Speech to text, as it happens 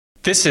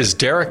This is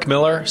Derek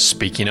Miller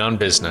speaking on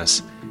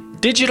business.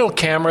 Digital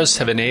cameras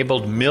have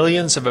enabled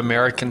millions of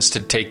Americans to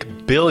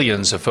take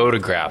billions of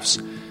photographs.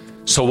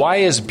 So why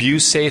is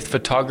Busath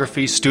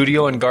Photography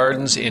Studio and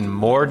Gardens in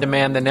more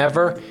demand than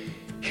ever?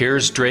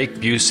 Here's Drake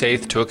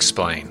Busath to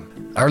explain.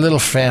 Our little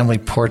family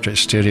portrait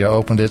studio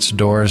opened its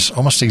doors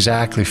almost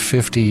exactly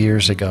 50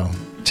 years ago.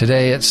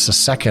 Today it's the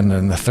second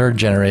and the third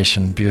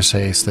generation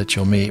Busaths that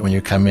you'll meet when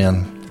you come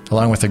in,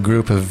 along with a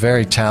group of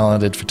very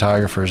talented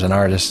photographers and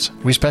artists.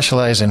 We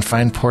specialize in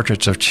fine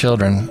portraits of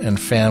children and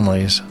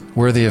families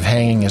worthy of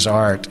hanging as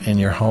art in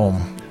your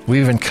home.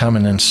 We even come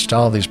and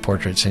install these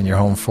portraits in your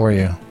home for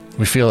you.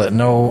 We feel that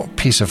no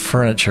piece of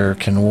furniture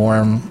can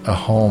warm a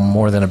home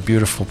more than a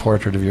beautiful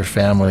portrait of your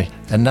family,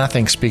 and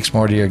nothing speaks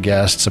more to your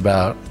guests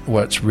about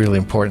what's really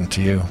important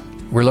to you.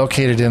 We're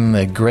located in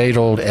the great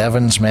old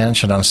Evans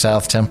Mansion on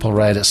South Temple,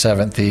 right at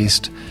 7th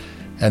East,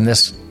 and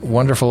this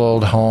wonderful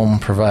old home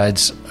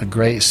provides a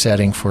great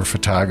setting for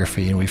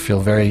photography, and we feel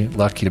very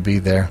lucky to be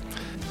there.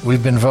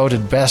 We've been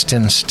voted best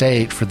in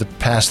state for the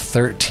past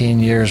 13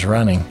 years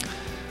running.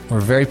 We're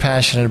very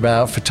passionate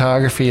about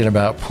photography and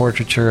about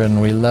portraiture,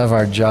 and we love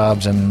our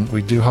jobs, and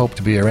we do hope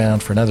to be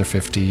around for another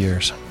 50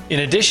 years. In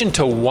addition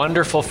to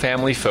wonderful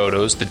family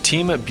photos, the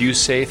team at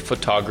Busath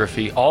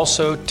Photography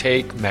also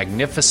take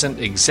magnificent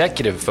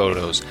executive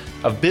photos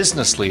of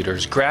business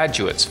leaders,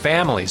 graduates,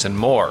 families, and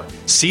more.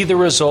 See the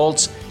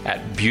results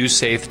at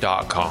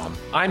busath.com.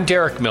 I'm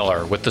Derek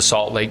Miller with the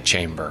Salt Lake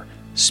Chamber,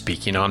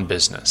 speaking on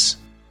business.